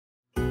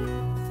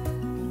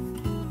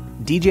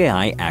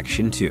DJI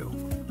Action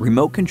 2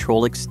 Remote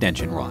Control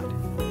Extension Rod.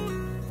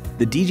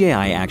 The DJI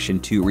Action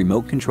 2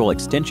 Remote Control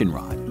Extension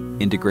Rod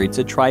integrates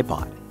a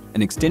tripod,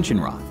 an extension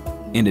rod,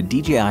 and a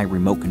DJI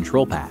remote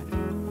control pad.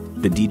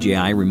 The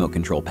DJI remote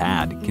control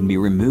pad can be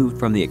removed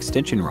from the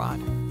extension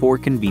rod for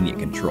convenient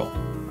control.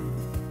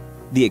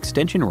 The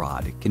extension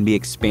rod can be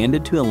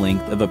expanded to a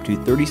length of up to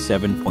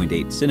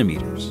 37.8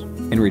 centimeters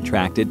and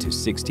retracted to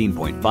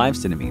 16.5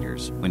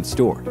 centimeters when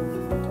stored.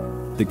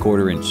 The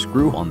 1/4-inch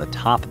screw on the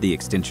top of the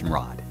extension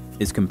rod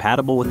is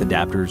compatible with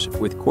adapters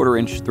with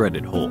 1/4-inch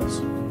threaded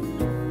holes.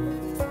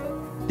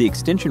 The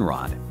extension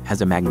rod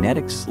has a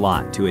magnetic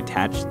slot to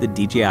attach the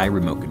DJI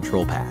remote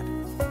control pad.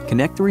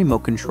 Connect the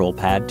remote control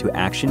pad to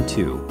Action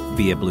 2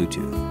 via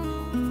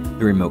Bluetooth.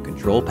 The remote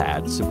control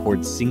pad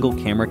supports single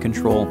camera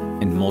control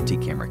and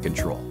multi-camera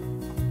control,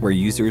 where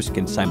users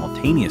can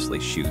simultaneously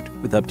shoot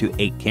with up to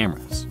 8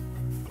 cameras.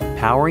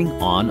 Powering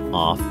on,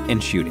 off,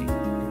 and shooting.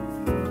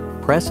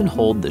 Press and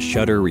hold the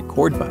shutter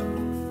record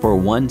button for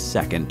 1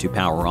 second to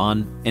power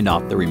on and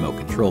off the remote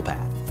control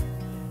pad.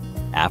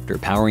 After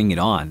powering it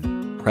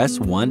on, press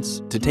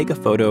once to take a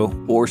photo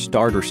or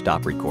start or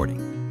stop recording.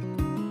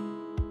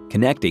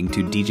 Connecting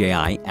to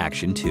DJI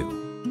Action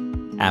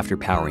 2. After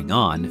powering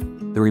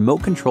on, the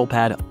remote control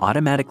pad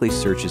automatically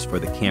searches for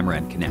the camera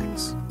and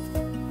connects.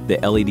 The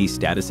LED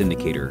status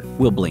indicator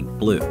will blink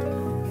blue.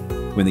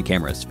 When the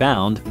camera is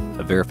found,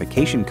 a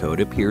verification code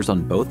appears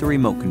on both the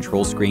remote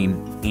control screen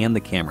and the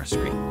camera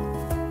screen.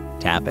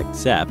 Tap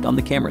Accept on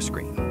the camera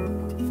screen.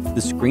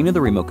 The screen of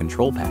the remote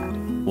control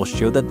pad will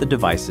show that the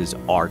devices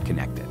are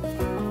connected.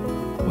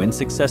 When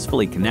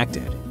successfully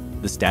connected,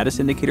 the status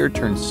indicator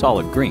turns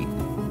solid green.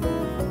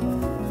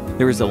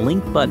 There is a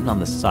link button on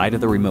the side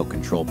of the remote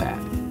control pad.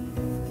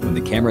 When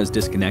the camera is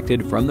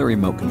disconnected from the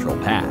remote control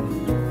pad,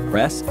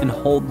 press and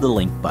hold the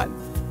link button.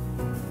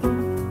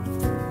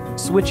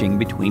 Switching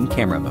between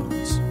camera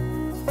modes.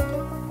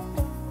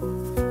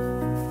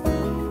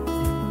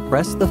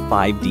 Press the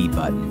 5D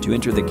button to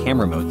enter the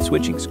camera mode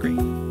switching screen.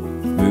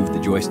 Move the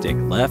joystick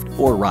left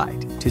or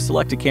right to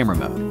select a camera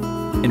mode,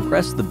 and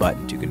press the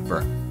button to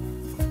confirm.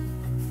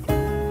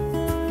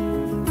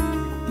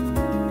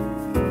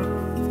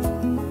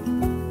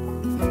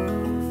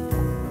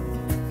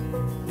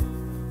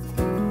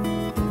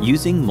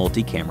 Using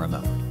multi-camera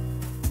mode.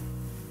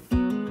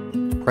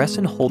 Press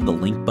and hold the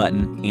link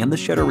button and the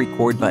shutter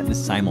record button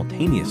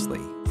simultaneously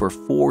for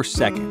 4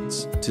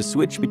 seconds to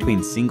switch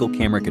between single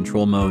camera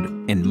control mode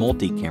and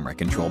multi-camera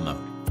control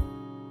mode.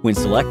 When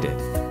selected,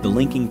 the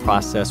linking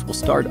process will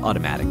start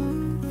automatically.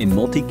 In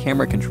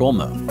multi-camera control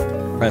mode,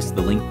 press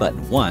the link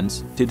button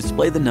once to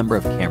display the number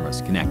of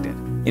cameras connected.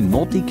 In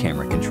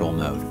multi-camera control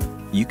mode,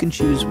 you can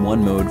choose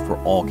one mode for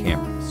all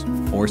cameras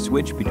or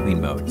switch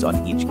between modes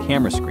on each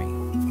camera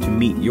screen to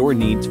meet your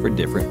needs for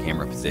different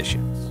camera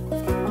positions.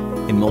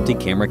 In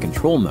multi-camera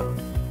control mode,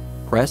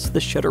 press the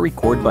shutter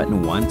record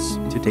button once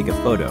to take a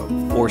photo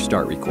or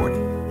start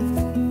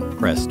recording.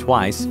 Press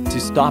twice to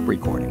stop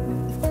recording.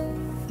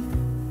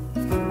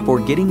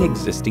 Forgetting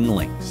existing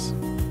links.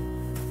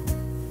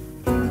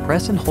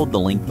 Press and hold the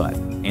link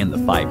button and the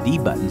 5D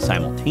button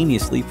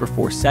simultaneously for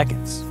 4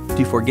 seconds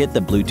to forget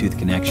the Bluetooth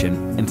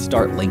connection and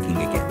start linking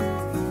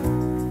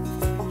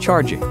again.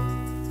 Charging.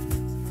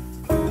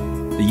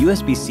 The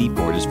USB-C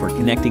port is for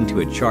connecting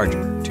to a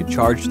charger to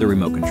charge the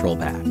remote control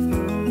pad.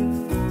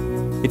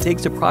 It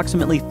takes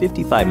approximately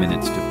 55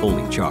 minutes to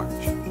fully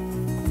charge.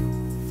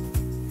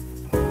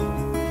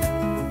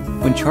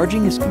 When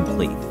charging is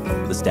complete,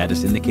 the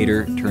status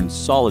indicator turns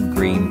solid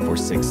green for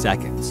 6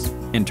 seconds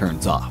and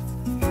turns off.